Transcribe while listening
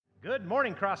Good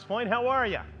morning, Crosspoint. How are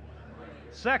you?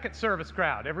 Second service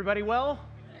crowd. Everybody well?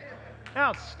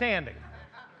 Outstanding.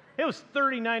 It was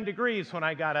 39 degrees when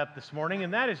I got up this morning,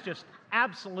 and that is just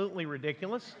absolutely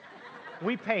ridiculous.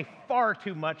 We pay far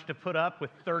too much to put up with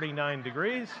 39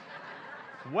 degrees.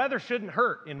 Weather shouldn't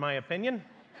hurt, in my opinion.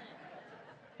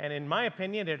 And in my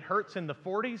opinion, it hurts in the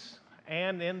 40s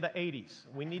and in the 80s.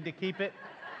 We need to keep it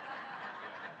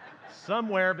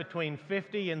somewhere between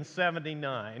 50 and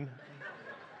 79.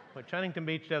 Which Huntington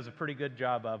Beach does a pretty good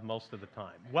job of most of the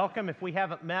time. Welcome. If we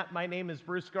haven't met, my name is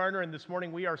Bruce Gardner, and this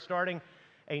morning we are starting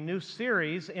a new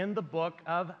series in the book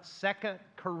of 2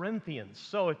 Corinthians.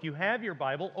 So if you have your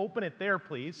Bible, open it there,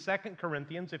 please, 2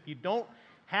 Corinthians. If you don't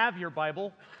have your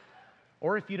Bible,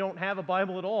 or if you don't have a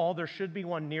Bible at all, there should be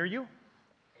one near you.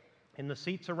 In the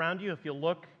seats around you, if you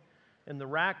look in the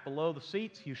rack below the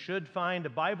seats, you should find a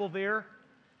Bible there.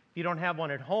 If you don't have one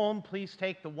at home, please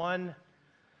take the one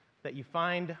that you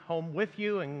find home with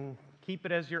you and keep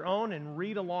it as your own and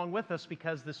read along with us,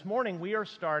 because this morning we are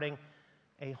starting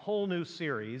a whole new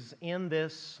series in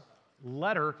this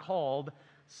letter called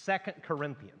 2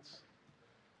 Corinthians.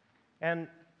 And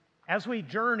as we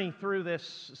journey through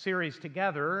this series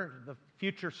together, the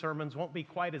future sermons won't be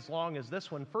quite as long as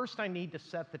this one. First, I need to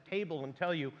set the table and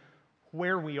tell you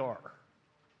where we are.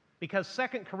 Because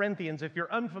 2 Corinthians, if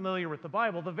you're unfamiliar with the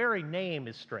Bible, the very name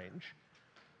is strange.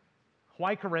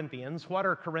 Why Corinthians? What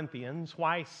are Corinthians?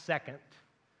 Why second?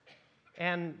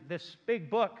 And this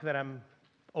big book that I'm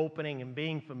opening and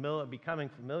becoming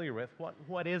familiar with,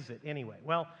 what is it anyway?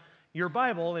 Well, your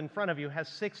Bible in front of you has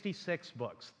 66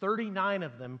 books. 39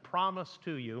 of them promise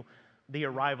to you the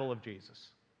arrival of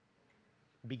Jesus.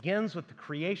 It begins with the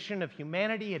creation of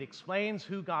humanity. It explains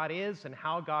who God is and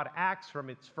how God acts from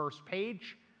its first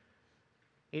page.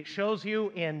 It shows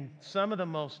you in some of the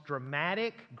most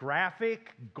dramatic,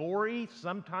 graphic, gory,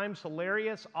 sometimes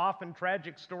hilarious, often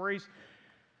tragic stories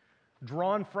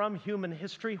drawn from human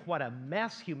history what a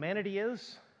mess humanity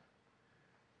is,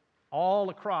 all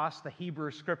across the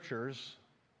Hebrew Scriptures,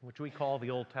 which we call the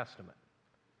Old Testament.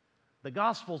 The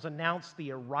Gospels announce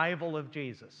the arrival of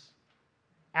Jesus.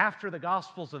 After the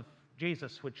Gospels of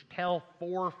Jesus, which tell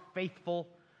four faithful,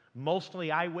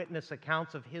 mostly eyewitness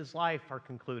accounts of his life, are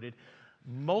concluded,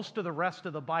 most of the rest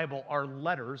of the Bible are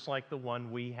letters like the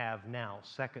one we have now,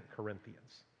 2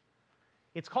 Corinthians.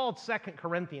 It's called 2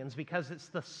 Corinthians because it's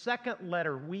the second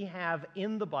letter we have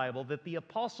in the Bible that the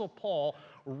Apostle Paul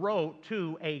wrote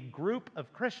to a group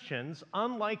of Christians,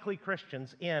 unlikely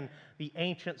Christians, in the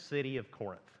ancient city of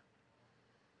Corinth.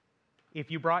 If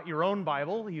you brought your own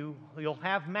Bible, you'll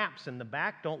have maps in the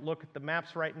back. Don't look at the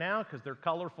maps right now because they're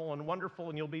colorful and wonderful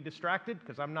and you'll be distracted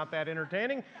because I'm not that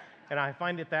entertaining. And I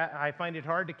find it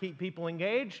hard to keep people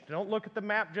engaged. Don't look at the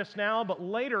map just now, but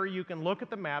later you can look at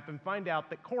the map and find out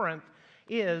that Corinth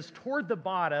is toward the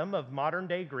bottom of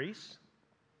modern-day Greece.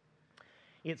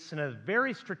 It's in a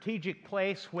very strategic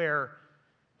place where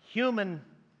human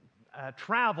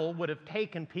travel would have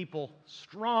taken people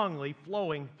strongly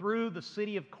flowing through the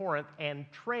city of Corinth, and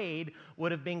trade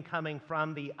would have been coming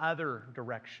from the other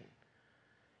direction.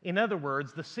 In other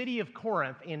words, the city of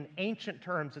Corinth, in ancient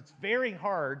terms, it's very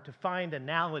hard to find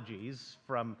analogies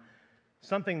from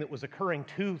something that was occurring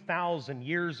 2,000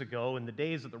 years ago in the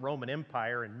days of the Roman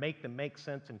Empire and make them make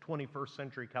sense in 21st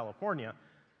century California.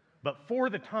 But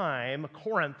for the time,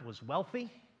 Corinth was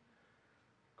wealthy.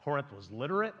 Corinth was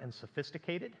literate and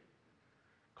sophisticated.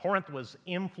 Corinth was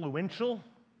influential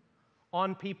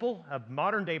on people. A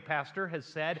modern-day pastor has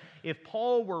said, if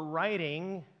Paul were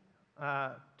writing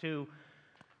to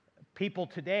people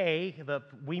today that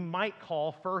we might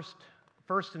call first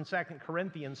and second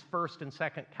Corinthians, first and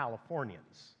second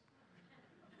Californians.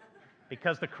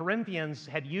 Because the Corinthians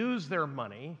had used their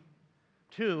money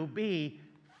to be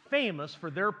famous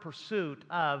for their pursuit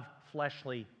of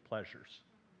fleshly pleasures.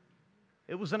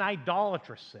 It was an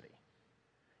idolatrous city.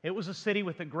 It was a city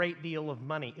with a great deal of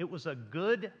money. It was a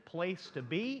good place to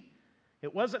be.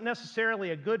 It wasn't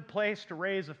necessarily a good place to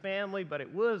raise a family, but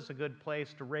it was a good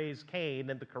place to raise Cain,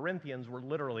 and the Corinthians were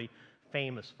literally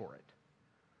famous for it.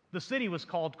 The city was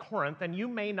called Corinth, and you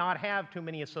may not have too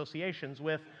many associations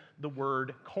with the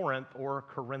word Corinth or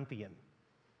Corinthian.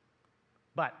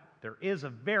 But there is a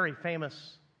very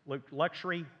famous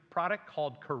luxury product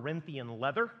called Corinthian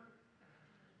leather.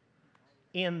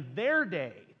 In their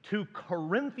day, to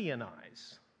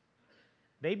Corinthianize,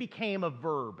 they became a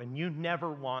verb, and you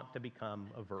never want to become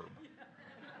a verb.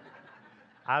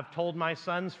 I've told my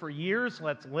sons for years,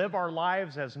 let's live our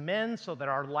lives as men so that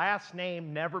our last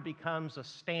name never becomes a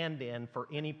stand-in for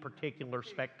any particular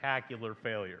spectacular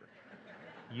failure.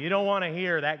 You don't want to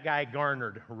hear that guy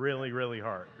garnered really, really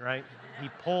hard, right? He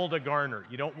pulled a garner.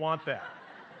 You don't want that.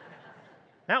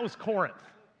 That was Corinth.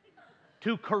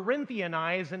 To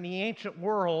Corinthianize in the ancient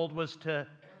world was to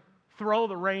throw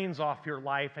the reins off your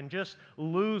life and just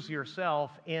lose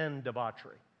yourself in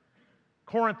debauchery.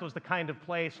 Corinth was the kind of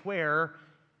place where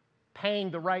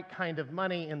paying the right kind of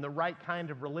money in the right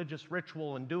kind of religious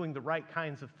ritual and doing the right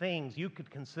kinds of things, you could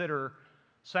consider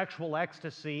sexual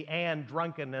ecstasy and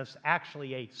drunkenness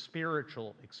actually a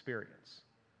spiritual experience.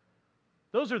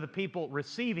 Those are the people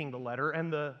receiving the letter,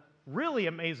 and the really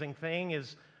amazing thing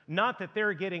is not that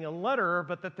they're getting a letter,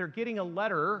 but that they're getting a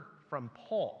letter from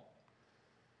Paul.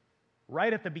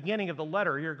 Right at the beginning of the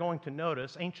letter, you're going to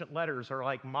notice ancient letters are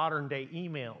like modern-day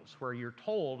emails, where you're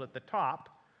told at the top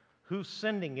who's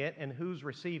sending it and who's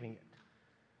receiving it.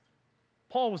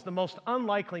 Paul was the most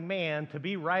unlikely man to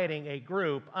be writing a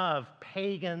group of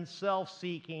pagan,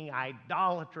 self-seeking,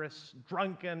 idolatrous,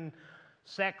 drunken,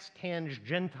 sex-tinged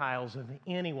Gentiles of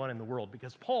anyone in the world,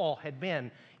 because Paul had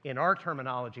been, in our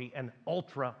terminology, an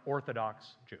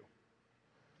ultra-Orthodox Jew.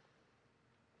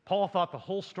 Paul thought the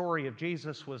whole story of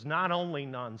Jesus was not only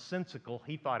nonsensical,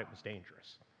 he thought it was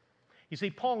dangerous. You see,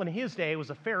 Paul in his day was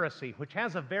a Pharisee, which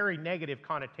has a very negative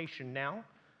connotation now.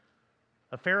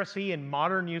 A Pharisee in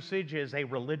modern usage is a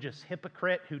religious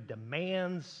hypocrite who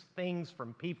demands things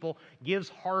from people, gives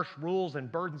harsh rules and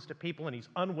burdens to people, and he's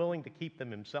unwilling to keep them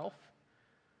himself.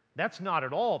 That's not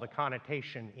at all the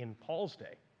connotation in Paul's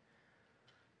day.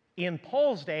 In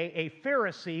Paul's day, a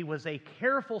Pharisee was a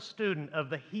careful student of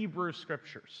the Hebrew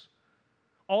Scriptures.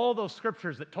 All those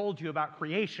Scriptures that told you about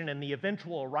creation and the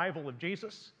eventual arrival of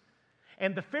Jesus.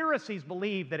 And the Pharisees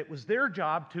believed that it was their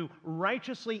job to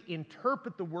righteously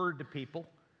interpret the Word to people,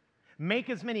 make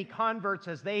as many converts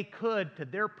as they could to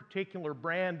their particular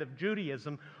brand of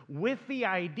Judaism, with the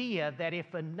idea that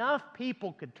if enough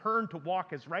people could turn to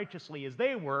walk as righteously as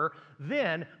they were,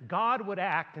 then God would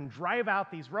act and drive out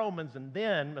these Romans, and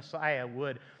then Messiah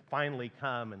would finally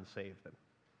come and save them.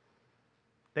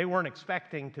 They weren't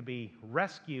expecting to be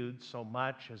rescued so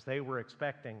much as they were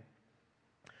expecting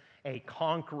a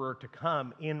conqueror to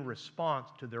come in response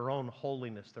to their own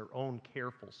holiness, their own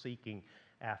careful seeking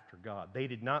after God. They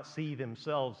did not see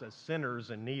themselves as sinners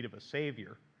in need of a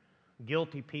Savior,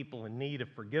 guilty people in need of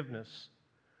forgiveness.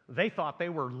 They thought they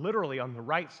were literally on the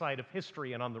right side of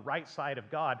history and on the right side of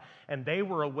God, and they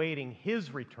were awaiting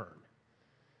His return.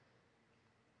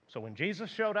 So when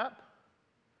Jesus showed up,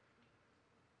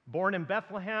 born in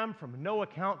Bethlehem from a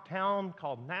no-account town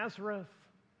called Nazareth,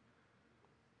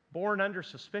 born under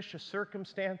suspicious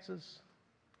circumstances,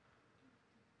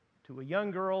 to a young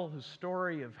girl whose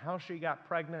story of how she got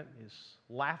pregnant is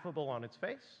laughable on its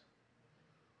face,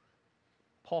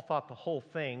 Paul thought the whole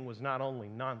thing was not only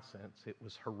nonsense, it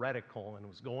was heretical and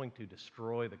was going to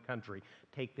destroy the country,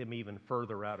 take them even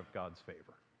further out of God's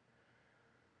favor.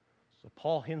 So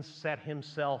Paul set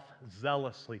himself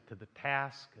zealously to the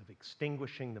task of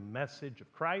extinguishing the message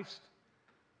of Christ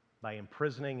by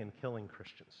imprisoning and killing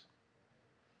Christians.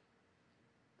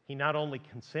 He not only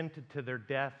consented to their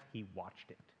death, he watched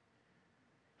it.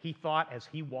 He thought as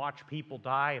he watched people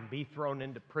die and be thrown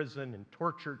into prison and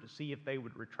tortured to see if they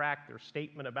would retract their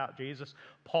statement about Jesus,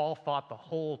 Paul thought the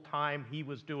whole time he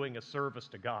was doing a service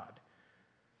to God.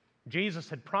 Jesus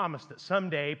had promised that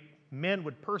someday men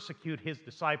would persecute his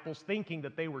disciples, thinking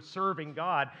that they were serving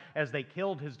God as they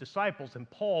killed his disciples, and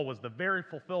Paul was the very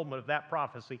fulfillment of that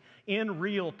prophecy in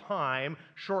real time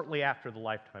shortly after the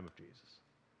lifetime of Jesus.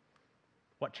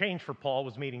 What changed for Paul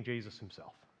was meeting Jesus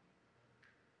himself.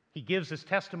 He gives his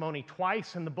testimony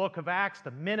twice in the book of Acts.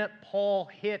 The minute Paul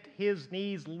hit his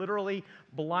knees, literally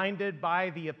blinded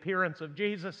by the appearance of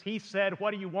Jesus, he said,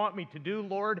 "What do you want me to do,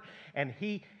 Lord?" And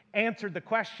he answered the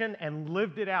question and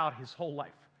lived it out his whole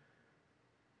life.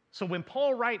 So when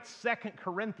Paul writes 2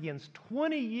 Corinthians,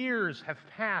 20 years have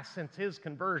passed since his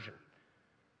conversion.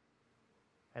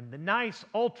 And the nice,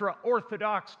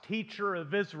 ultra-Orthodox teacher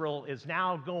of Israel is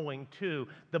now going to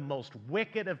the most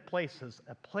wicked of places,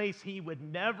 a place he would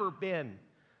never been,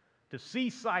 to see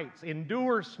sights,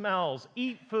 endure smells,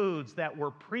 eat foods that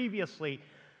were previously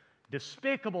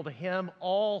despicable to him,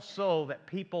 all so that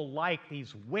people like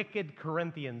these wicked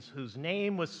Corinthians, whose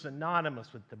name was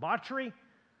synonymous with debauchery,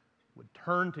 would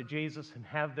turn to Jesus and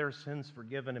have their sins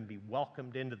forgiven and be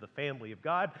welcomed into the family of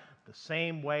God the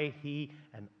same way he,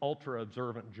 an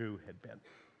ultra-observant Jew, had been.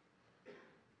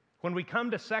 When we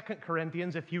come to 2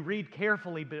 Corinthians, if you read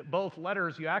carefully both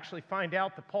letters, you actually find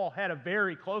out that Paul had a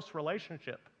very close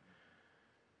relationship.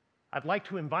 I'd like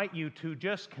to invite you to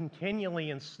just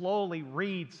continually and slowly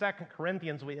read 2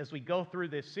 Corinthians as we go through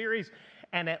this series,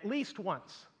 and at least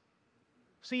once,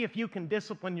 See if you can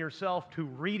discipline yourself to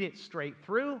read it straight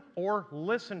through or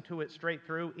listen to it straight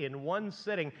through in one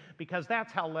sitting, because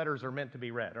that's how letters are meant to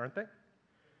be read, aren't they?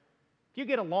 If you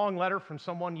get a long letter from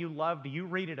someone you love, do you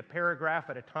read it a paragraph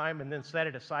at a time and then set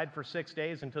it aside for 6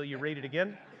 days until you read it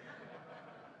again?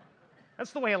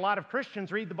 That's the way a lot of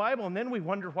Christians read the Bible, and then we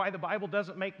wonder why the Bible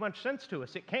doesn't make much sense to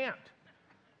us. It can't.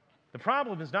 The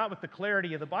problem is not with the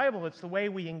clarity of the Bible, it's the way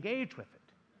we engage with it.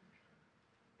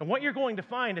 And what you're going to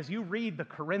find as you read the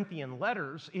Corinthian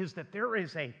letters is that there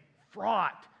is a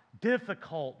fraught,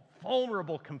 difficult,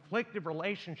 vulnerable, conflicted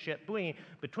relationship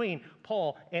between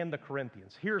Paul and the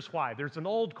Corinthians. Here's why. There's an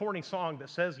old corny song that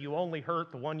says, "You only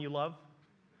hurt the one you love."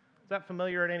 Is that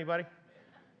familiar to anybody?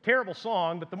 Terrible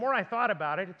song, but the more I thought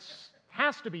about it, it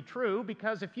has to be true,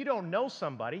 because if you don't know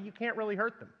somebody, you can't really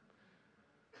hurt them.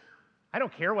 I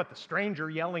don't care what the stranger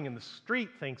yelling in the street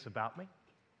thinks about me.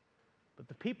 But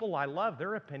the people I love,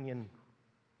 their opinion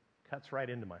cuts right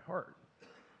into my heart.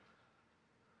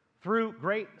 Through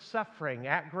great suffering,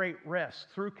 at great risk,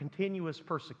 through continuous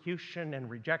persecution and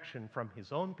rejection from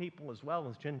his own people as well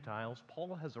as Gentiles,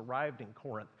 Paul has arrived in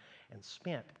Corinth and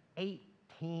spent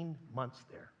 18 months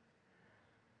there.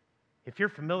 If you're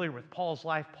familiar with Paul's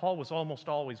life, Paul was almost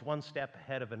always one step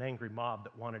ahead of an angry mob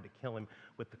that wanted to kill him.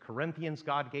 With the Corinthians,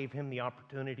 God gave him the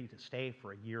opportunity to stay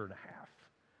for a year and a half.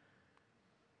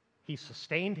 He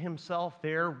sustained himself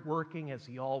there, working as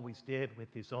he always did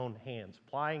with his own hands,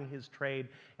 plying his trade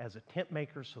as a tent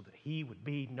maker so that he would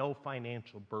be no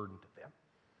financial burden to them.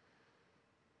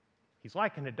 He's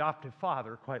like an adoptive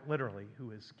father, quite literally,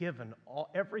 who has given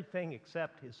everything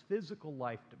except his physical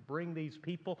life to bring these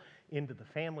people into the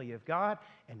family of God,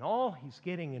 and all he's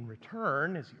getting in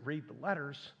return, as you read the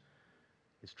letters,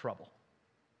 is trouble.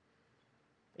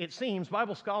 It seems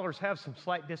Bible scholars have some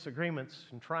slight disagreements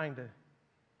in trying to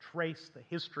trace the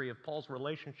history of Paul's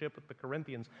relationship with the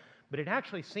Corinthians, but it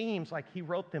actually seems like he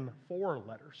wrote them 4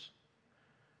 letters.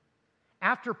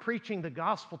 After preaching the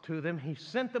gospel to them, he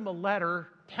sent them a letter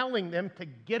telling them to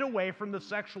get away from the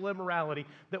sexual immorality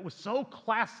that was so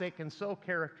classic and so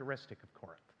characteristic of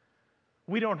Corinth.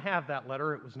 We don't have that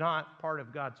letter. It was not part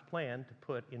of God's plan to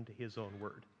put into his own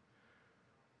word.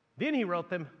 Then he wrote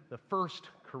them the first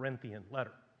Corinthian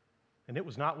letter, and it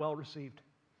was not well received.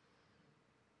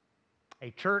 A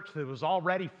church that was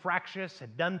already fractious,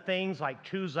 had done things like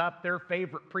choose up their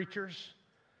favorite preachers,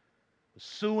 was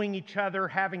suing each other,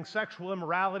 having sexual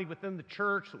immorality within the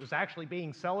church that was actually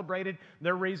being celebrated.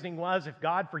 Their reasoning was, if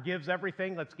God forgives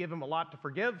everything, let's give him a lot to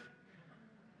forgive.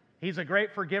 He's a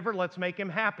great forgiver, let's make him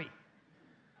happy.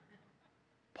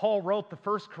 Paul wrote the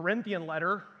first Corinthian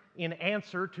letter in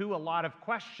answer to a lot of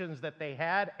questions that they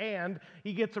had, and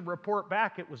he gets a report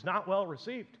back. It was not well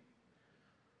received.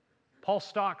 Paul's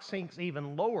stock sinks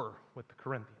even lower with the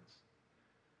Corinthians.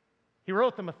 He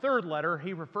wrote them a third letter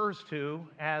he refers to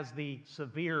as the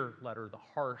severe letter, the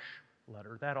harsh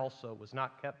letter. That also was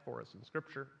not kept for us in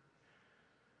Scripture.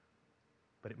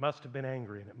 But it must have been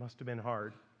angry and it must have been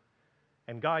hard.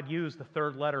 And God used the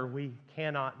third letter we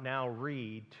cannot now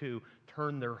read to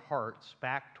turn their hearts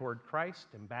back toward Christ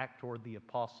and back toward the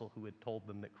apostle who had told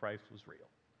them that Christ was real.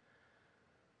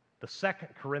 The second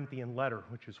Corinthian letter,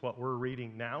 which is what we're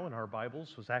reading now in our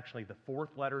Bibles, was actually the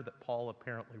fourth letter that Paul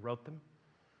apparently wrote them.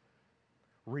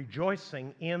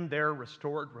 Rejoicing in their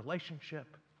restored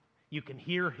relationship. You can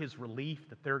hear his relief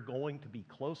that they're going to be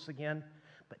close again.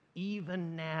 But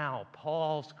even now,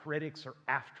 Paul's critics are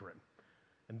after him.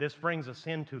 And this brings us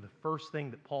into the first thing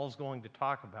that Paul's going to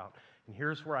talk about. And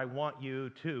here's where I want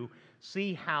you to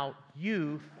see how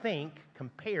you think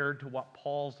compared to what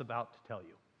Paul's about to tell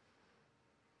you.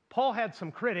 Paul had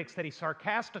some critics that he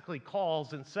sarcastically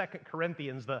calls in 2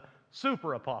 Corinthians the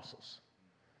super apostles.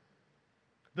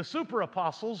 The super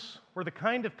apostles were the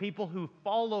kind of people who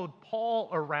followed Paul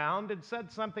around and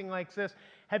said something like this: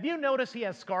 have you noticed he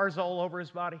has scars all over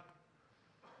his body?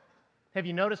 Have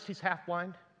you noticed he's half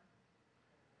blind?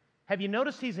 Have you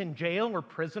noticed he's in jail or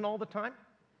prison all the time?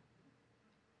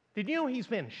 Did you know he's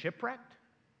been shipwrecked?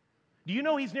 Do you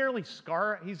know he's nearly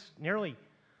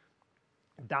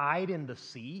died in the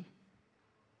sea?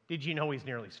 Did you know he's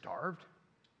nearly starved?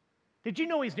 Did you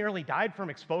know he's nearly died from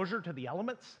exposure to the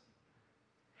elements?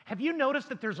 Have you noticed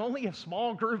that there's only a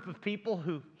small group of people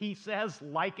who he says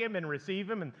like him and receive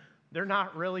him, and they're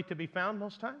not really to be found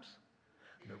most times?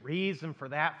 The reason for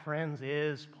that, friends,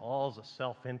 is Paul's a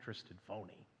self-interested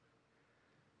phony.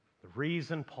 The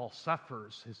reason Paul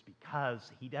suffers is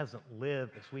because he doesn't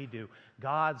live as we do.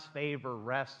 God's favor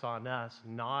rests on us,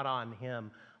 not on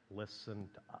him. Listen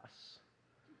to us.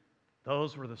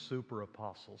 Those were the super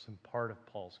apostles and part of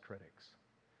Paul's critics.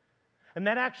 And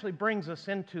that actually brings us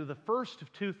into the first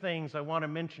of two things I want to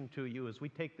mention to you as we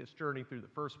take this journey through the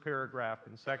first paragraph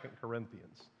in 2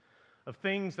 Corinthians, of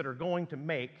things that are going to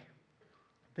make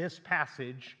this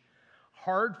passage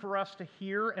hard for us to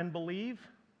hear and believe,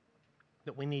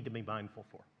 that we need to be mindful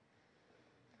for.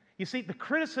 You see, the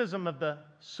criticism of the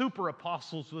super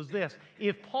apostles was this: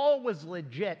 if Paul was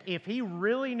legit, if he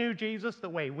really knew Jesus the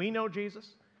way we know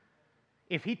Jesus,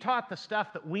 if he taught the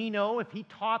stuff that we know, if he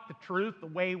taught the truth the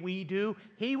way we do,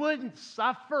 he wouldn't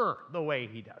suffer the way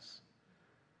he does.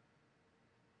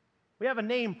 We have a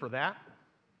name for that,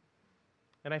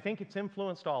 and I think it's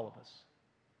influenced all of us.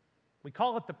 We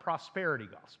call it the prosperity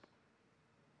gospel.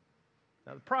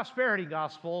 Now, the prosperity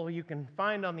gospel you can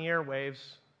find on the airwaves,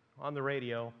 on the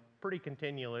radio, pretty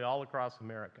continually all across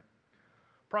America.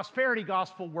 Prosperity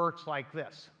gospel works like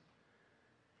this.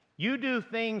 You do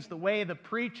things the way the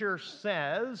preacher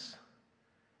says,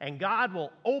 and God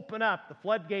will open up the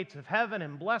floodgates of heaven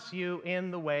and bless you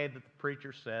in the way that the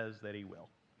preacher says that he will.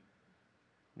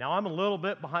 Now, I'm a little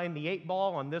bit behind the eight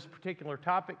ball on this particular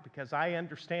topic because I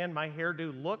understand my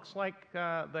hairdo looks like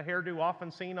the hairdo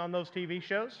often seen on those TV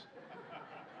shows.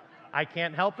 I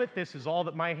can't help it. This is all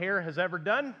that my hair has ever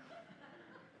done.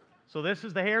 So this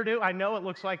is the hairdo. I know it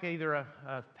looks like either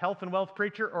a health and wealth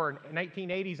preacher or a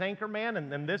 1980s anchor man, and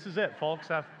then this is it, folks.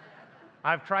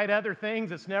 I've tried other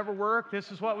things. It's never worked.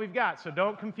 This is what we've got. So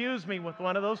don't confuse me with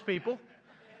one of those people.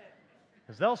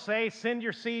 Because they'll say, send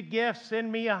your seed gifts, send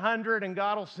me 100, and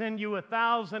God will send you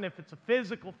 1,000. If it's a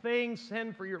physical thing,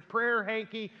 send for your prayer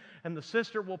hanky, and the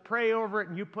sister will pray over it,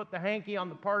 and you put the hanky on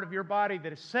the part of your body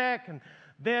that is sick, and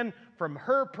then from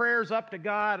her prayers up to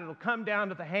God, it'll come down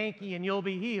to the hanky and you'll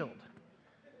be healed.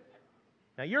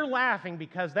 Now you're laughing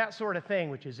because that sort of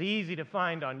thing, which is easy to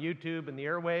find on YouTube and the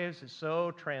airwaves, is so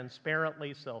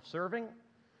transparently self-serving.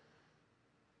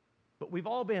 But we've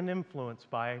all been influenced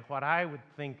by what I would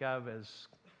think of as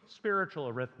spiritual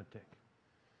arithmetic.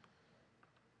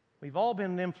 We've all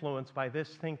been influenced by this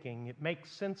thinking. It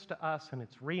makes sense to us, and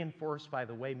it's reinforced by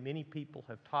the way many people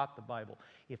have taught the Bible.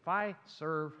 If I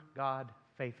serve God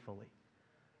faithfully,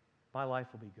 my life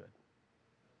will be good.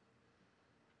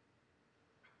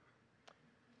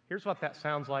 Here's what that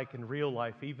sounds like in real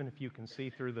life, even if you can see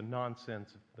through the nonsense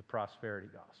of the prosperity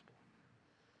gospel.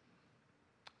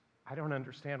 I don't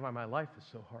understand why my life is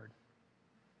so hard.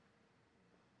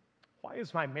 Why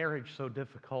is my marriage so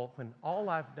difficult when all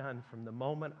I've done from the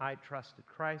moment I trusted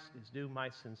Christ is do my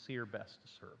sincere best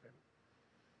to serve Him?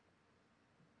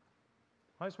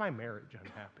 Why is my marriage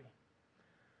unhappy?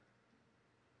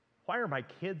 Why are my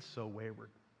kids so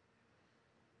wayward?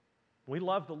 We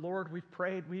love the Lord, we've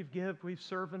prayed, we've given, we've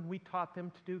served, and we taught them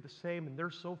to do the same, and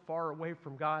they're so far away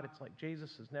from God, it's like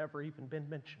Jesus has never even been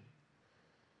mentioned.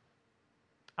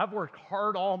 I've worked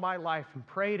hard all my life and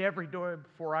prayed every day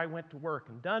before I went to work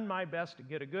and done my best to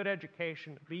get a good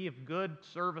education, to be of good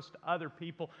service to other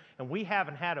people, and we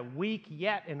haven't had a week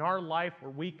yet in our life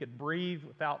where we could breathe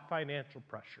without financial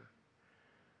pressure.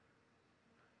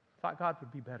 I thought God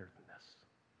would be better than this.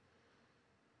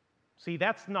 See,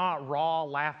 that's not raw,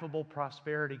 laughable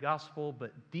prosperity gospel,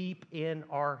 but deep in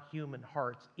our human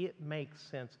hearts, it makes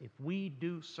sense. If we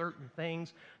do certain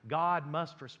things, God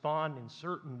must respond in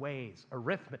certain ways.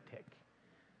 Arithmetic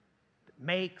that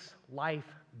makes life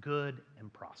good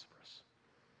and prosperous.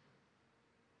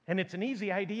 And it's an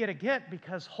easy idea to get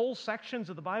because whole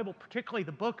sections of the Bible, particularly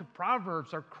the book of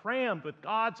Proverbs, are crammed with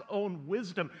God's own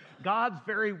wisdom, God's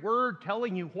very word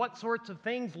telling you what sorts of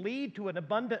things lead to an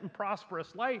abundant and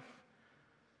prosperous life.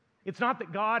 It's not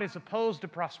that God is opposed to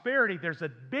prosperity. There's a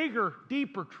bigger,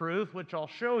 deeper truth, which I'll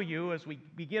show you as we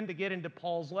begin to get into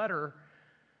Paul's letter,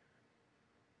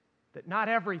 that not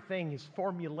everything is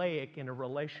formulaic in a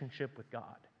relationship with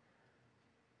God.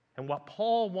 And what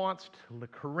Paul wants the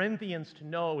Corinthians to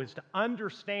know is to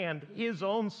understand his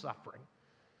own suffering.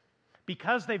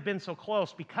 Because they've been so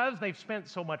close, because they've spent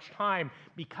so much time,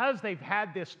 because they've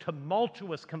had this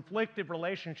tumultuous, conflicted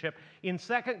relationship, in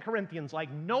 2 Corinthians, like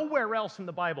nowhere else in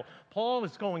the Bible, Paul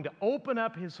is going to open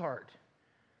up his heart,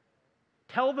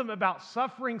 tell them about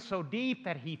suffering so deep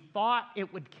that he thought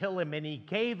it would kill him, and he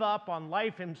gave up on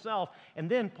life himself. And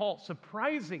then Paul,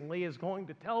 surprisingly, is going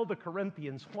to tell the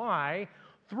Corinthians why,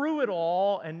 through it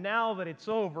all, and now that it's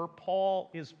over,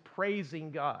 Paul is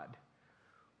praising God.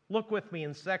 Look with me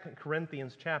in 2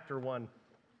 Corinthians chapter 1.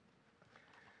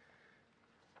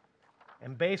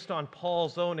 And based on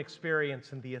Paul's own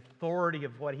experience and the authority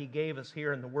of what he gave us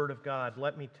here in the Word of God,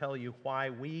 let me tell you why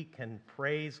we can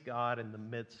praise God in the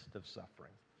midst of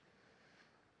suffering.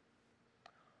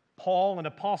 Paul, an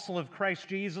apostle of Christ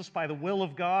Jesus by the will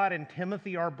of God, and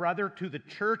Timothy, our brother, to the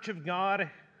church of God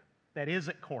that is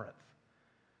at Corinth.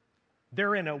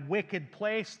 They're in a wicked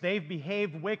place. They've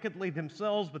behaved wickedly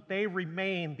themselves, but they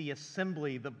remain the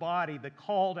assembly, the body, the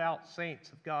called out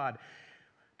saints of God.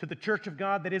 To the church of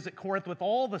God that is at Corinth, with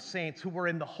all the saints who were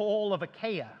in the whole of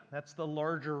Achaia. That's the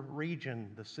larger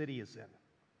region the city is in.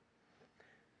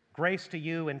 Grace to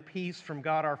you and peace from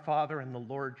God our Father and the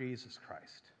Lord Jesus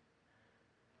Christ.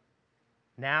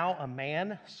 Now a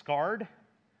man scarred,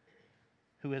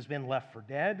 who has been left for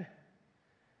dead,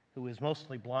 who is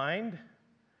mostly blind,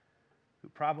 who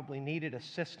probably needed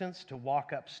assistance to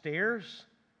walk upstairs,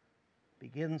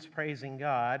 begins praising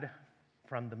God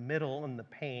from the middle and the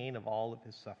pain of all of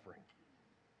his suffering.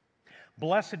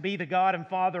 Blessed be the God and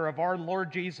Father of our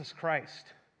Lord Jesus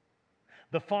Christ,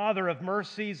 the Father of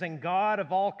mercies and God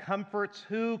of all comforts,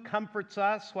 who comforts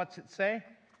us, what's it say?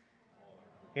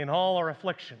 In all our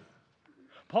affliction.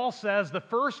 Paul says the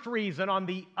first reason on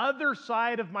the other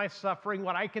side of my suffering,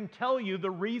 what I can tell you,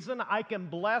 the reason I can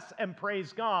bless and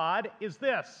praise God is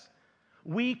this.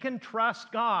 We can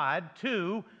trust God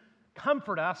to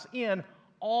comfort us in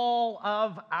all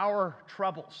of our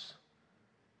troubles.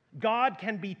 God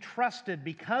can be trusted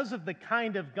because of the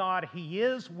kind of God He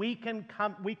is. We can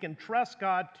trust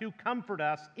God to comfort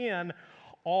us in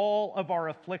all of our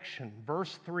affliction.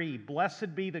 Verse 3,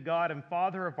 blessed be the God and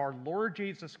Father of our Lord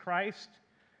Jesus Christ.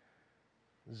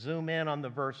 Zoom in on the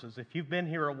verses. If you've been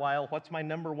here a while, what's my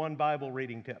number one Bible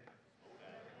reading tip?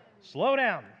 Slow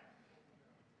down.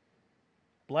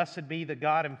 Blessed be the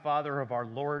God and Father of our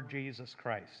Lord Jesus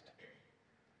Christ,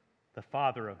 the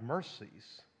Father of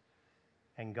mercies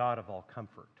and God of all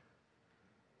comfort.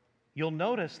 You'll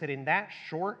notice that in that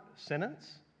short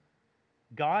sentence,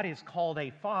 God is called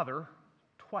a Father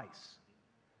twice.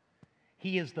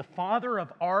 He is the Father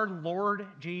of our Lord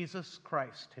Jesus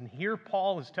Christ. And here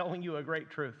Paul is telling you a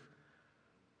great truth.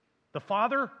 The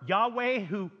Father, Yahweh,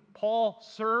 who Paul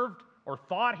served, or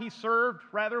thought he served,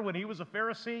 rather, when he was a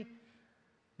Pharisee,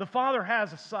 the Father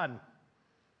has a Son.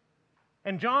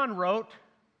 And John wrote,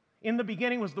 in the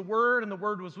beginning was the Word, and the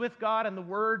Word was with God, and the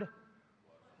Word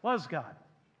was God.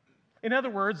 In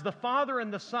other words, the Father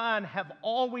and the Son have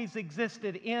always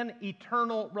existed in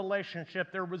eternal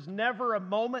relationship. There was never a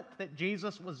moment that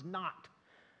Jesus was not.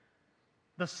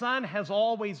 The Son has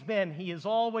always been. He is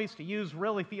always, to use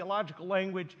really theological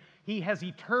language, He has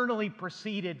eternally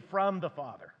proceeded from the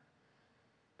Father.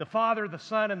 The Father, the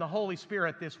Son, and the Holy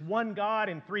Spirit, this one God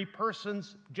in three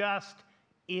persons, just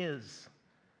is.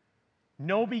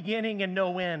 No beginning and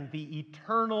no end. The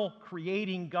eternal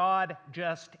creating God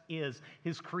just is.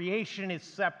 His creation is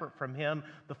separate from Him.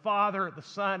 The Father, the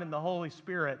Son, and the Holy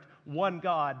Spirit, one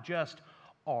God, just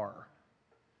are.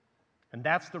 And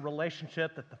that's the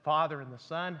relationship that the Father and the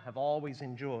Son have always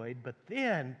enjoyed. But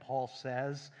then Paul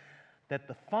says that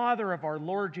the Father of our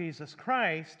Lord Jesus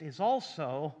Christ is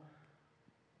also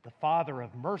the Father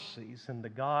of mercies and the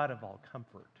God of all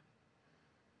comfort.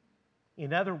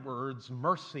 In other words,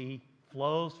 mercy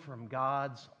flows from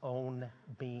God's own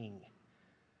being.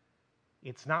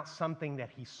 It's not something that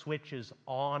He switches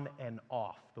on and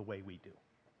off the way we do.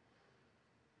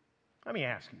 Let me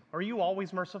ask you, are you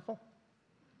always merciful?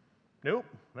 Nope,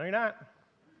 no you're not.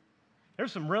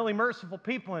 There's some really merciful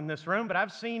people in this room, but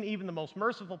I've seen even the most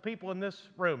merciful people in this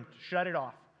room shut it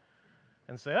off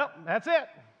and say, oh, that's it.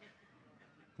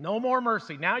 No more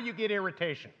mercy. Now you get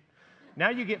irritation. Now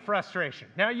you get frustration.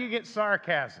 Now you get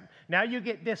sarcasm. Now you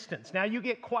get distance. Now you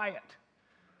get quiet.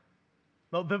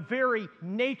 Well, the very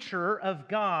nature of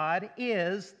God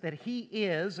is that He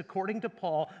is, according to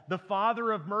Paul, the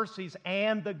Father of mercies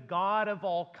and the God of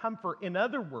all comfort. In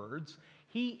other words,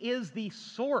 He is the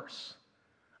source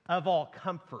of all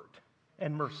comfort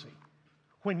and mercy.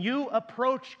 When you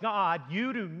approach God,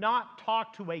 you do not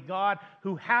talk to a God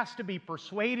who has to be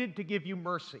persuaded to give you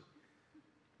mercy.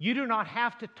 You do not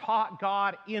have to talk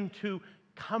God into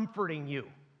comforting you.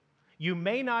 You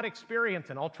may not experience,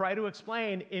 and I'll try to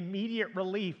explain, immediate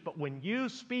relief, but when you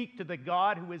speak to the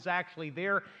God who is actually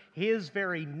there, His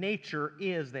very nature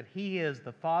is that He is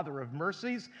the Father of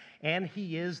mercies and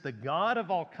He is the God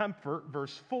of all comfort,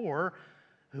 verse 4,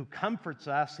 who comforts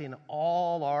us in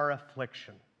all our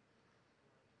affliction.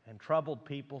 And troubled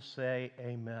people say,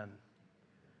 amen.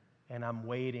 And I'm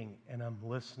waiting, and I'm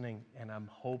listening, and I'm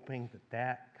hoping that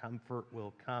that comfort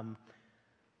will come.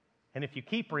 And if you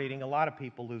keep reading, a lot of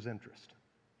people lose interest.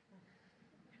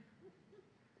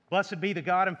 Blessed be the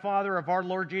God and Father of our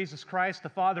Lord Jesus Christ, the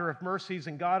Father of mercies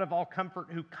and God of all comfort,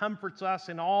 who comforts us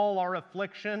in all our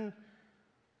affliction,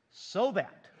 so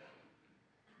that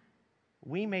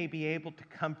we may be able to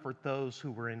comfort those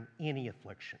who are in any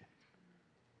affliction,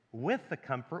 with the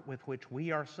comfort with which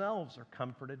we ourselves are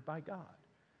comforted by God.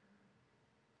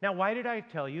 Now, why did I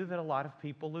tell you that a lot of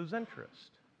people lose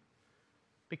interest?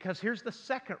 Because here's the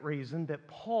second reason that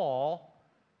Paul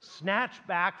snatched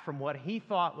back from what he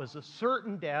thought was a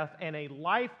certain death and a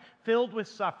life filled with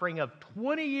suffering of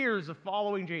 20 years of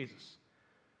following Jesus.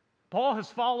 Paul has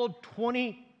followed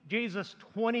Jesus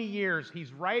 20 years.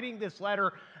 He's writing this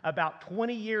letter about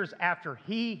 20 years after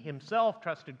he himself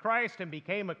trusted Christ and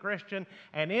became a Christian,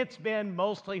 and it's been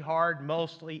mostly hard,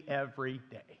 mostly every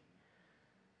day.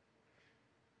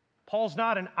 Paul's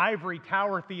not an ivory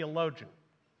tower theologian.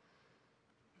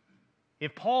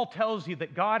 If Paul tells you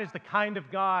that God is the kind of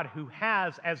God who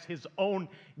has as his own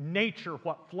nature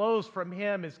what flows from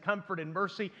him is comfort and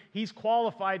mercy, he's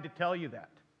qualified to tell you that.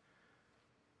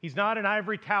 He's not an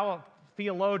ivory tower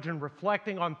theologian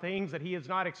reflecting on things that he has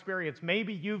not experienced.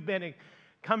 Maybe you've been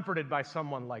comforted by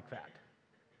someone like that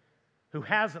who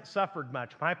hasn't suffered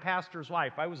much. My pastor's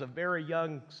wife, I was a very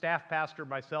young staff pastor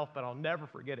myself, but I'll never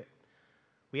forget it.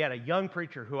 We had a young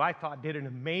preacher who I thought did an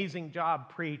amazing job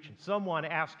preaching. Someone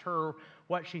asked her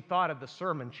what she thought of the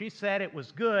sermon. She said it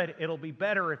was good. It'll be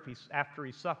better after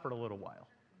he suffered a little while.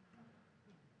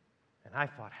 And I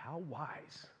thought, how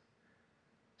wise.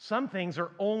 Some things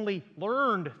are only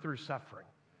learned through suffering.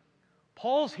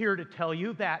 Paul's here to tell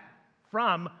you that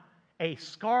from a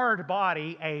scarred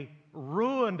body, a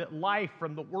ruined life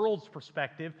from the world's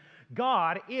perspective,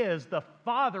 God is the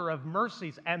Father of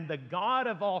mercies and the God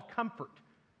of all comfort.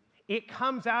 It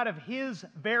comes out of his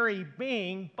very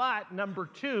being, but number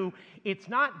two, it's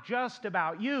not just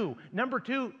about you. Number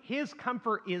two, his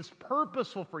comfort is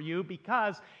purposeful for you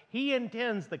because he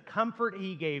intends the comfort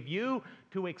he gave you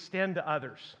to extend to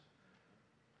others.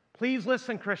 Please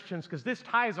listen, Christians, because this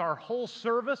ties our whole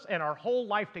service and our whole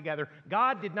life together.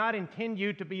 God did not intend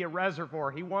you to be a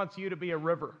reservoir. He wants you to be a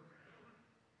river.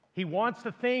 He wants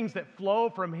the things that flow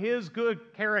from his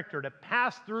good character to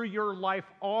pass through your life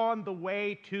on the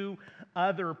way to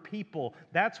other people.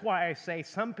 That's why I say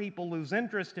some people lose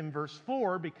interest in verse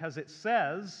 4, because it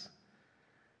says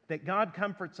that God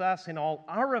comforts us in all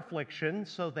our affliction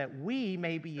so that we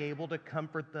may be able to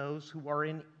comfort those who are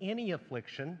in any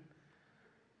affliction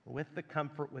with the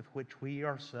comfort with which we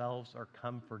ourselves are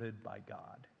comforted by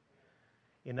God.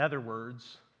 In other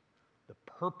words, the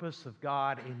purpose of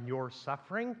God in your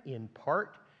suffering, in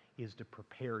part, is to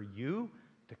prepare you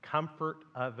to comfort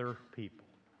other people.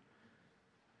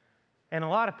 And a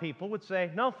lot of people would say,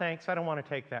 no thanks, I don't want to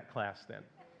take that class then.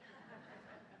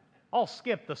 I'll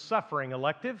skip the suffering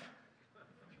elective.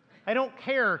 I don't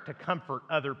care to comfort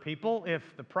other people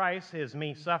if the price is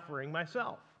me suffering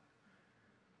myself.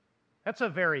 That's a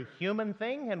very human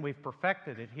thing, and we've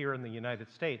perfected it here in the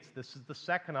United States. This is the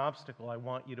second obstacle I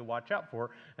want you to watch out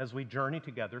for as we journey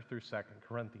together through 2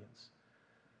 Corinthians.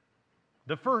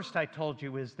 The first, I told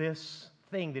you, is this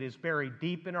thing that is buried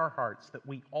deep in our hearts, that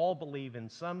we all believe in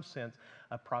some sense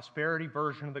a prosperity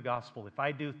version of the gospel. If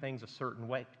I do things a certain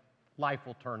way, life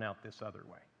will turn out this other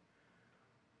way.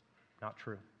 Not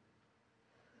true.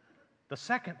 The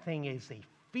second thing is a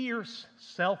fierce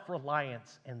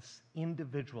self-reliance and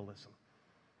individualism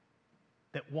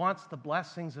that wants the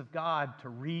blessings of God to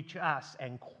reach us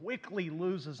and quickly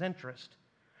loses interest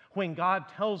when God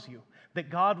tells you that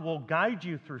God will guide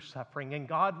you through suffering and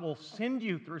God will send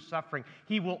you through suffering.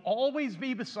 He will always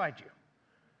be beside you.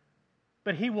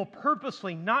 But he will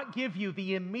purposely not give you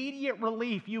the immediate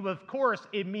relief you, of course,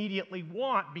 immediately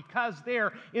want, because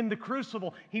there in the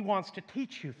crucible, he wants to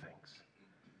teach you things.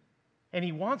 And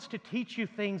he wants to teach you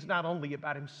things not only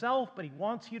about himself, but he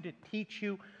wants you to teach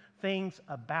you things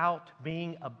about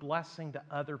being a blessing to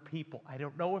other people. I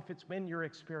don't know if it's been your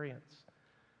experience,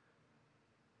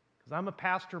 because I'm a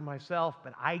pastor myself,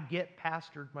 but I get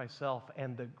pastored myself,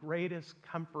 and the greatest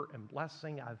comfort and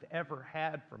blessing I've ever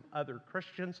had from other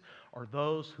Christians are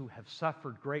those who have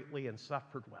suffered greatly and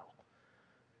suffered well.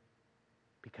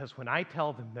 Because when I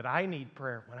tell them that I need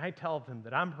prayer, when I tell them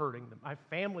that I'm hurting, that my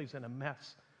family's in a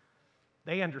mess,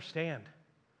 they understand.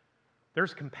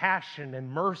 There's compassion and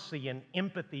mercy and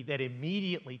empathy that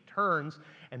immediately turns,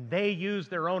 and they use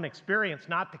their own experience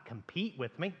not to compete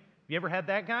with me. Have you ever had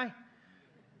that guy?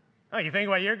 Oh, you think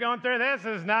what you're going through? This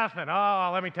is nothing. Oh,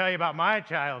 let me tell you about my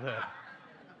childhood.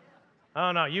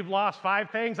 Oh, no, you've lost 5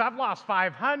 things? I've lost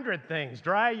 500 things.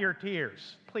 Dry your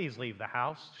tears. Please leave the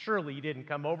house. Surely you didn't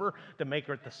come over to make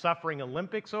it the suffering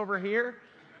Olympics over here.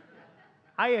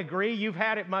 I agree, you've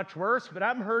had it much worse, but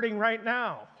I'm hurting right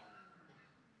now.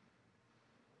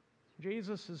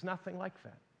 Jesus is nothing like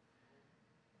that.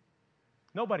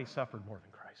 Nobody suffered more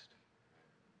than Christ.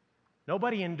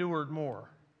 Nobody endured more.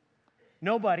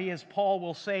 Nobody, as Paul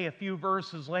will say a few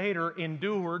verses later,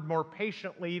 endured more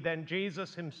patiently than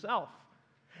Jesus himself.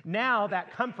 Now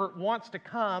that comfort wants to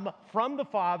come from the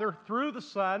Father through the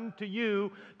Son to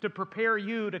you to prepare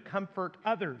you to comfort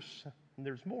others. And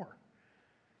there's more.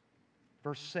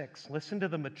 Verse 6, listen to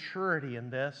the maturity in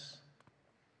this.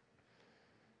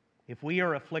 If we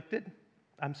are afflicted,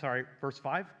 verse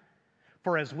 5,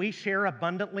 for as we share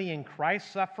abundantly in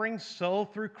Christ's suffering, so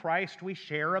through Christ we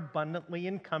share abundantly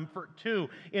in comfort too.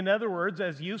 In other words,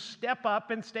 as you step up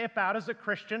and step out as a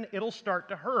Christian, it'll start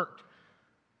to hurt.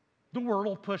 The world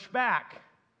will push back.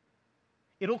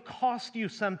 It'll cost you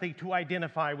something to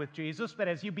identify with Jesus, but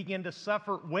as you begin to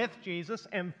suffer with Jesus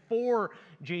and for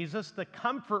Jesus, the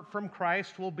comfort from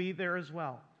Christ will be there as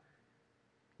well.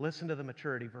 Listen to the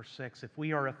maturity, verse 6. If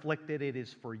we are afflicted, it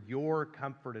is for your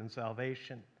comfort and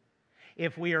salvation.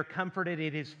 If we are comforted,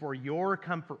 it is for your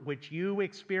comfort, which you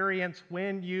experience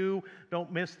when you,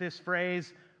 don't miss this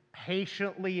phrase,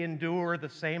 patiently endure the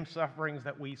same sufferings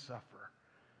that we suffer.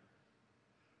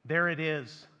 There it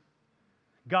is.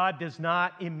 God does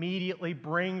not immediately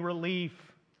bring relief.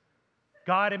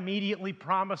 God immediately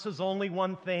promises only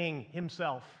one thing,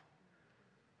 Himself.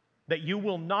 That you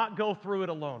will not go through it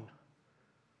alone.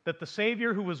 That the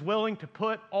Savior who was willing to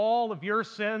put all of your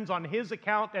sins on His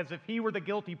account as if He were the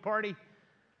guilty party,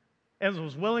 as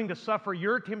was willing to suffer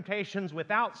your temptations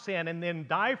without sin and then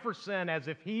die for sin as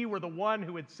if He were the one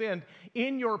who had sinned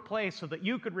in your place so that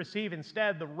you could receive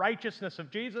instead the righteousness of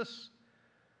Jesus,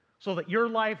 so that your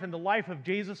life and the life of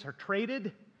Jesus are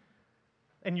traded,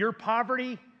 and your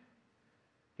poverty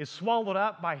is swallowed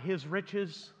up by His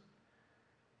riches,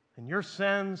 and your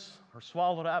sins are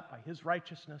swallowed up by His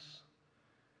righteousness,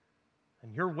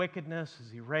 and your wickedness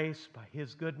is erased by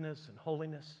His goodness and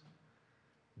holiness.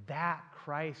 That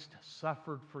Christ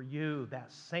suffered for you.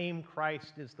 That same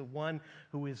Christ is the one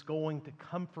who is going to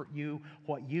comfort you.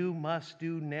 What you must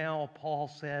do now, Paul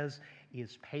says,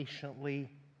 is patiently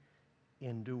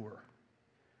endure.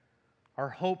 Our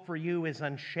hope for you is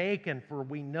unshaken, for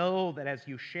we know that as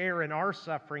you share in our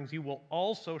sufferings, you will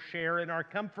also share in our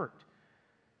comfort.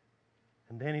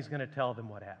 And then he's going to tell them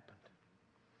what happened.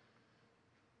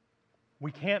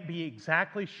 We can't be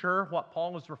exactly sure what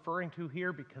Paul is referring to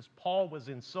here because Paul was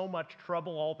in so much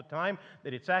trouble all the time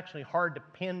that it's actually hard to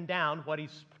pin down what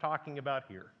he's talking about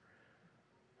here.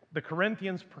 The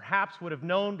Corinthians perhaps would have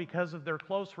known because of their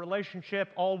close relationship.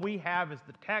 All we have is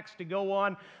the text to go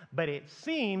on, but it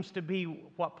seems to be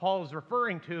what Paul is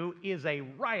referring to is a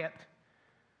riot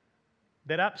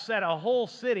that upset a whole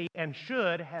city and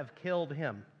should have killed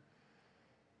him.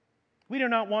 We do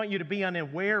not want you to be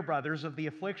unaware, brothers, of the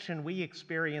affliction we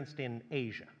experienced in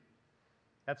Asia.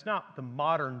 That's not the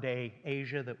modern-day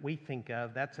Asia that we think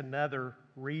of. That's another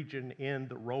region in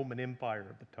the Roman Empire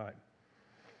of the time.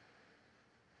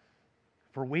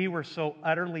 For we were so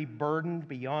utterly burdened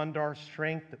beyond our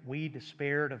strength that we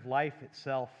despaired of life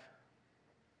itself.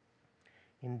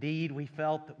 Indeed, we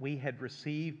felt that we had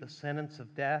received the sentence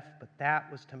of death, but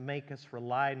that was to make us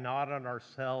rely not on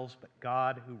ourselves, but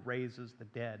God who raises the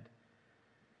dead.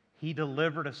 He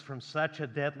delivered us from such a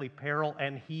deadly peril,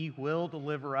 and He will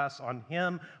deliver us. On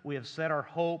Him we have set our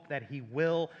hope that He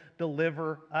will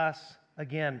deliver us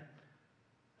again.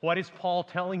 What is Paul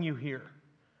telling you here?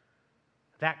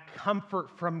 That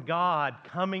comfort from God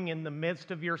coming in the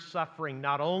midst of your suffering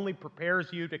not only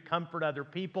prepares you to comfort other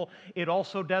people, it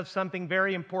also does something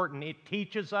very important. It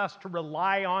teaches us to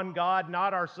rely on God,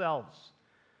 not ourselves.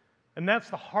 And that's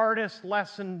the hardest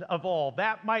lesson of all.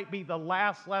 That might be the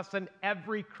last lesson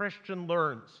every Christian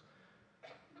learns.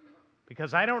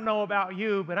 Because I don't know about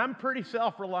you, but I'm pretty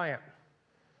self-reliant.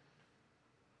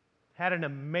 Had an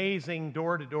amazing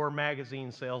door-to-door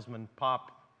magazine salesman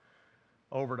pop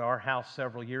over to our house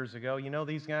several years ago. You know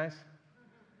these guys?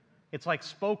 It's like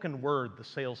spoken word, the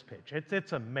sales pitch.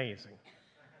 It's amazing.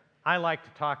 I like to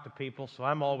talk to people, so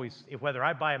I'm always, whether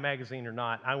I buy a magazine or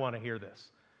not, I want to hear this.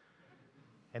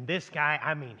 And this guy,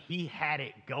 he had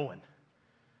it going.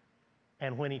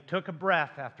 And when he took a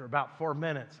breath after about 4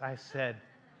 minutes, I said,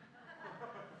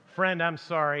 "Friend, I'm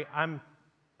sorry.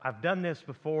 I've done this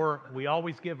before. We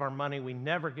always give our money. We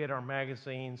never get our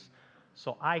magazines.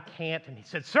 So I can't." And he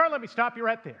said, "Sir, let me stop you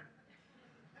right there."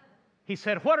 He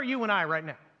said, "What are you and I right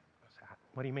now?" I said,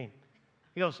 "What do you mean?"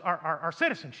 He goes, our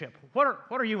citizenship. What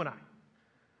are you and I?"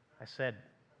 I said,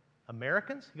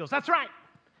 "Americans?" He goes, "That's right.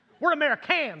 We're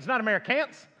Americans, not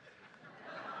Americans."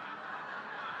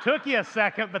 Took you a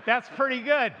second, but that's pretty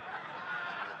good.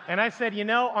 And I said,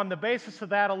 on the basis of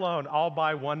that alone, I'll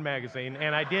buy one magazine.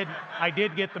 And I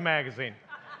did get the magazine.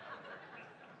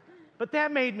 But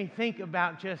that made me think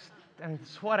about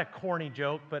what a corny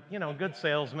joke, but, good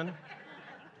salesman.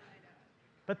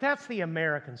 But that's the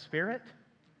American spirit.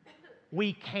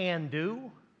 We can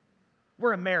do.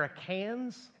 We're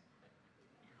Americans.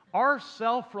 our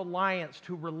self-reliance,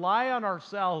 to rely on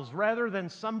ourselves rather than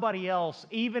somebody else,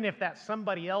 even if that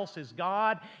somebody else is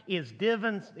God, is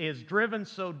driven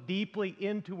so deeply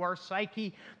into our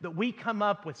psyche that we come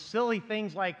up with silly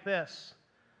things like this.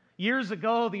 Years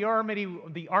ago, the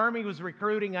Army was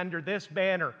recruiting under this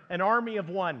banner, an army of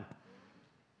one.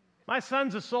 My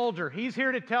son's a soldier. He's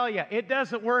here to tell you, it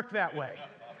doesn't work that way.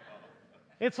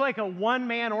 It's like a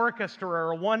one-man orchestra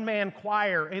or a one-man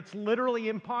choir. It's literally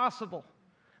impossible.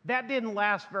 That didn't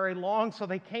last very long, so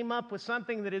they came up with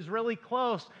something that is really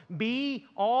close. Be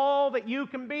all that you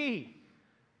can be.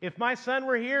 If my son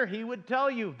were here, he would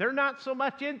tell you, they're not so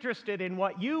much interested in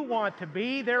what you want to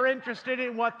be, they're interested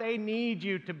in what they need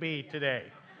you to be today.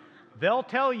 They'll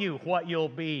tell you what you'll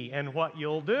be and what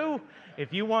you'll do.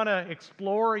 If you want to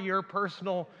explore your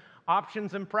personal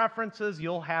options and preferences,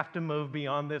 you'll have to move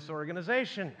beyond this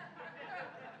organization.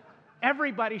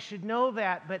 Everybody should know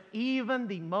that, but even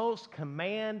the most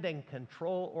command and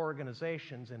control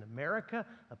organizations in America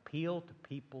appeal to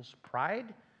people's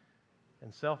pride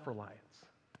and self-reliance.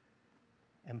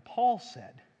 And Paul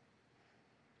said,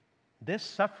 this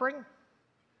suffering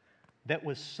that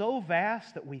was so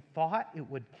vast that we thought it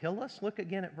would kill us, look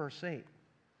again at verse 8.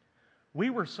 We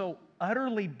were so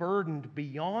utterly burdened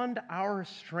beyond our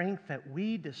strength that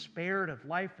we despaired of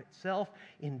life itself.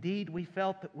 Indeed, we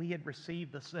felt that we had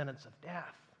received the sentence of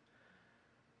death.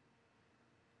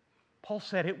 Paul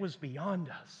said it was beyond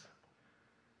us.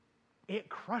 It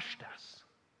crushed us.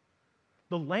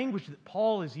 The language that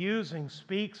Paul is using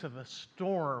speaks of a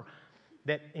storm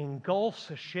that engulfs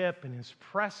a ship and is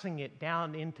pressing it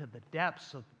down into the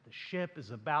depths so that the ship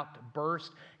is about to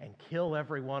burst and kill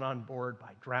everyone on board by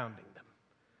drowning them.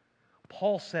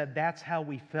 Paul said that's how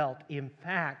we felt. In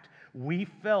fact, we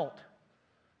felt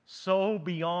so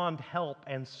beyond help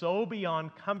and so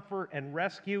beyond comfort and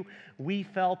rescue, we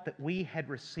felt that we had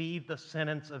received the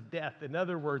sentence of death. In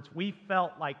other words, we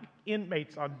felt like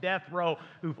inmates on death row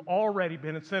who've already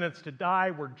been sentenced to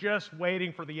die. We're just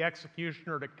waiting for the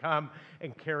executioner to come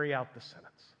and carry out the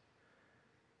sentence.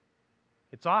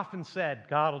 It's often said,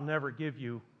 God will never give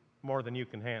you more than you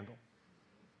can handle.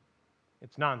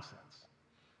 It's nonsense.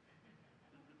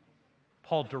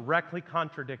 Paul directly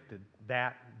contradicted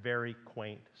that very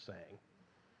quaint saying.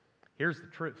 Here's the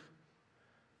truth.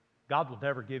 God will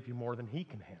never give you more than He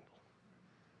can handle.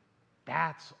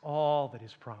 That's all that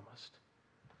is promised.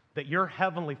 That your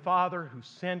Heavenly Father, who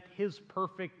sent His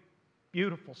perfect,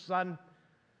 beautiful Son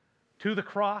to the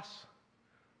cross,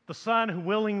 the Son who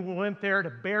willingly went there to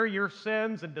bear your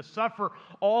sins and to suffer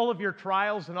all of your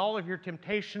trials and all of your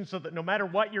temptations so that no matter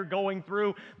what you're going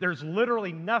through, there's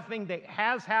literally nothing that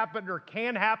has happened or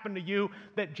can happen to you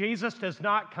that Jesus does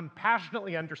not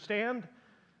compassionately understand,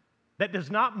 that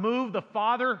does not move the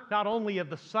Father, not only of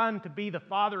the Son, to be the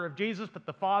Father of Jesus, but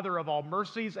the Father of all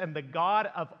mercies and the God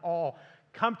of all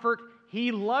comfort.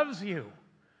 He loves you.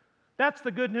 That's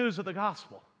the good news of the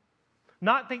gospel.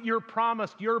 Not that you're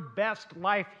promised your best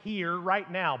life here,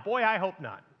 right now. Boy, I hope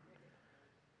not.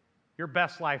 Your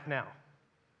best life now.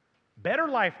 Better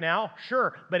life now,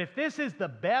 sure. But if this is the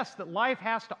best that life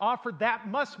has to offer, that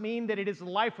must mean that it is a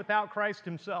life without Christ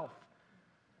Himself.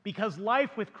 Because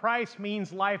life with Christ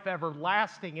means life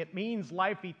everlasting. It means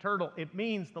life eternal. It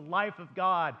means the life of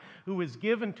God who is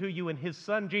given to you in His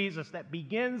Son Jesus that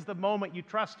begins the moment you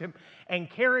trust Him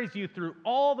and carries you through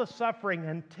all the suffering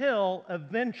until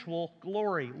eventual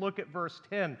glory. Look at verse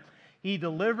 10. He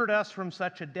delivered us from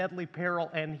such a deadly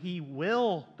peril, and He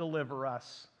will deliver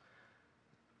us.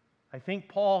 I think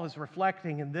Paul is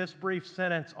reflecting in this brief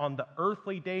sentence on the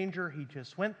earthly danger he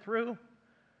just went through,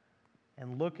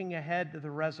 and looking ahead to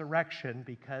the resurrection,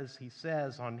 because he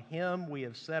says, on Him we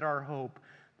have set our hope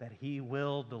that He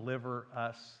will deliver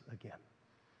us again.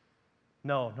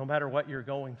 No matter what you're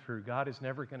going through, God is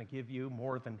never going to give you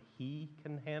more than He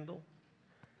can handle.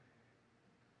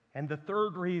 And the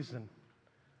third reason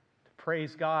to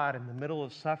praise God in the middle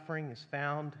of suffering is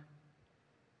found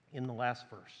in the last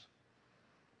verse.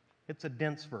 It's a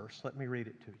dense verse. Let me read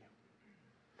it to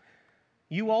you.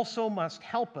 You also must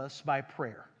help us by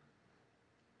prayer,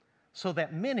 so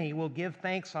that many will give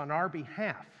thanks on our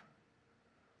behalf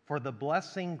for the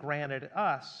blessing granted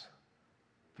us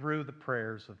through the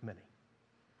prayers of many.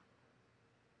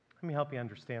 Let me help you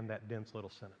understand that dense little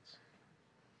sentence.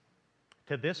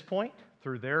 To this point,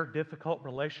 through their difficult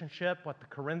relationship, what the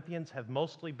Corinthians have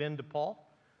mostly been to Paul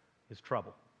is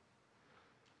trouble.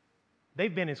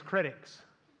 They've been his critics.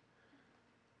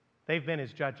 They've been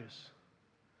his judges.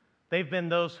 They've been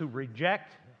those who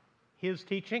reject his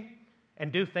teaching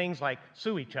and do things like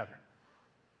sue each other,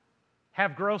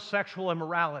 have gross sexual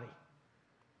immorality,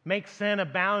 Make sin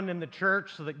abound in the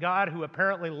church so that God, who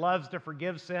apparently loves to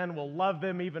forgive sin, will love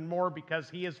them even more because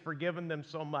He has forgiven them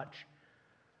so much.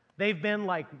 They've been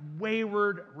like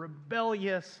wayward,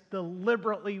 rebellious,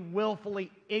 deliberately,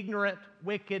 willfully ignorant,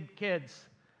 wicked kids.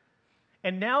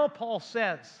 And now Paul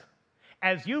says,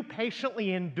 as you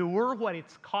patiently endure what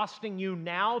it's costing you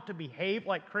now to behave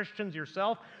like Christians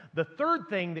yourself, the third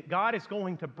thing that God is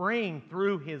going to bring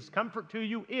through His comfort to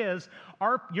you is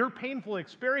your painful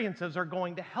experiences are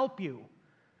going to help you.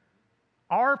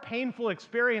 Our painful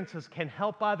experiences can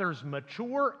help others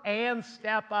mature and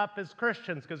step up as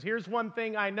Christians. Because here's one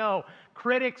thing I know: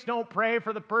 critics don't pray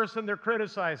for the person they're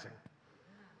criticizing.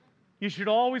 You should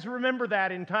always remember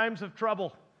that in times of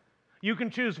trouble. You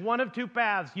can choose one of two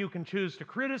paths. You can choose to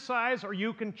criticize or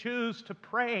you can choose to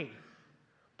pray.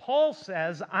 Paul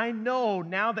says, I know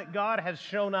now that God has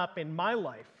shown up in my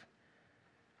life,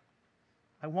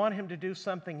 I want Him to do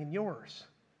something in yours.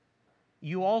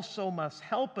 You also must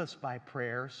help us by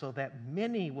prayer so that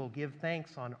many will give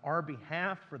thanks on our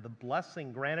behalf for the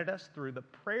blessing granted us through the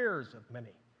prayers of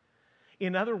many.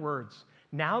 In other words,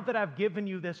 now that I've given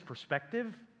you this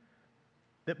perspective,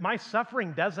 that my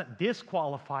suffering doesn't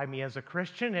disqualify me as a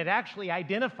Christian, it actually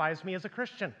identifies me as a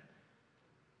Christian.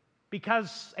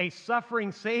 Because a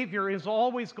suffering Savior is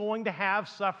always going to have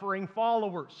suffering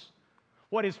followers.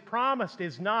 What is promised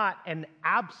is not an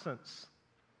absence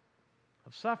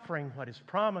of suffering. What is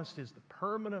promised is the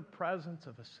permanent presence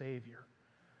of a Savior.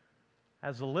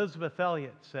 As Elizabeth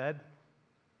Elliot said,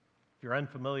 if you're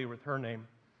unfamiliar with her name,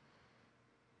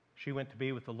 she went to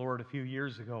be with the Lord a few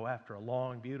years ago after a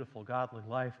long, beautiful, godly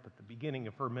life, but the beginning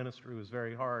of her ministry was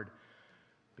very hard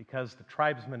because the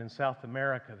tribesman in South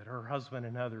America that her husband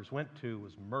and others went to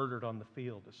was murdered on the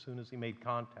field as soon as he made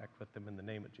contact with them in the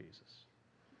name of Jesus.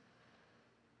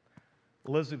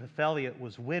 Elizabeth Elliot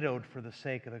was widowed for the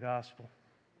sake of the gospel.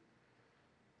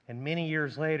 And many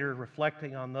years later,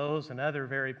 reflecting on those and other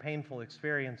very painful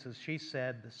experiences, she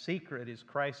said, "The secret is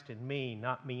Christ in me,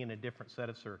 not me in a different set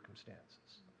of circumstances."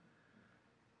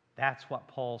 That's what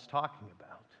Paul's talking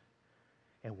about.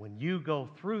 And when you go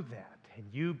through that and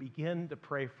you begin to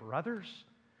pray for others,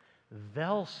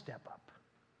 they'll step up.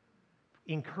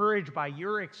 Encouraged by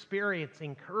your experience,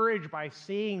 encouraged by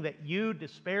seeing that you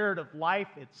despaired of life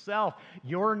itself,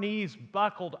 your knees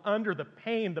buckled under the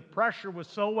pain, the pressure was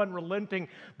so unrelenting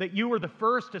that you were the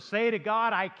first to say to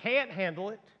God, I can't handle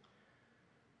it.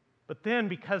 But then,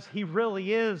 because He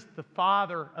really is the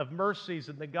Father of mercies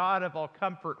and the God of all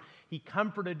comfort, He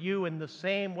comforted you in the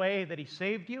same way that He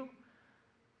saved you.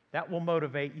 That will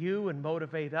motivate you and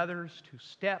motivate others to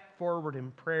step forward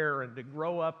in prayer and to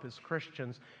grow up as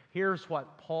Christians. Here's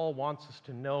what Paul wants us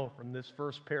to know from this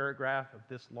first paragraph of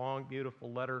this long, beautiful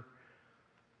letter.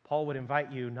 Paul would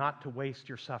invite you not to waste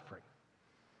your suffering,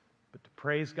 but to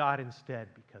praise God instead,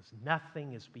 because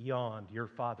nothing is beyond your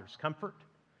Father's comfort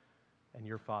and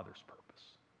your Father's purpose.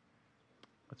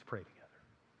 Let's pray together.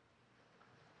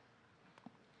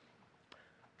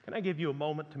 Can I give you a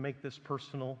moment to make this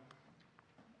personal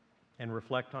and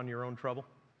reflect on your own trouble?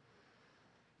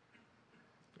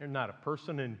 There's not a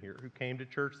person in here who came to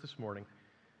church this morning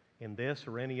in this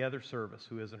or any other service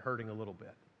who isn't hurting a little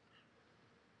bit.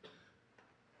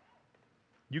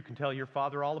 You can tell your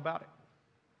Father all about it.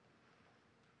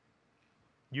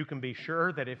 You can be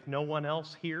sure that if no one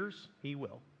else hears, He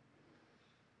will.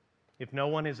 If no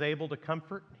one is able to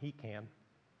comfort, He can.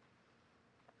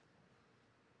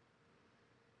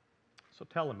 So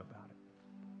tell Him about it.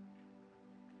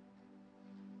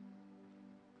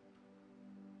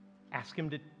 Ask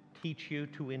Him to teach you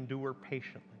to endure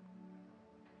patiently.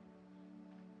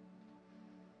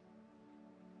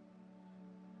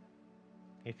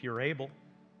 If you're able,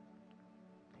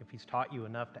 if He's taught you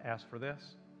enough to ask for this,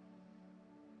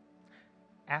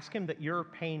 ask Him that your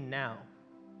pain now,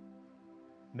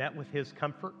 met with His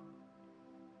comfort,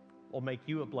 will make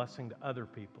you a blessing to other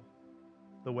people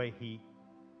the way He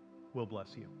will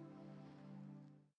bless you.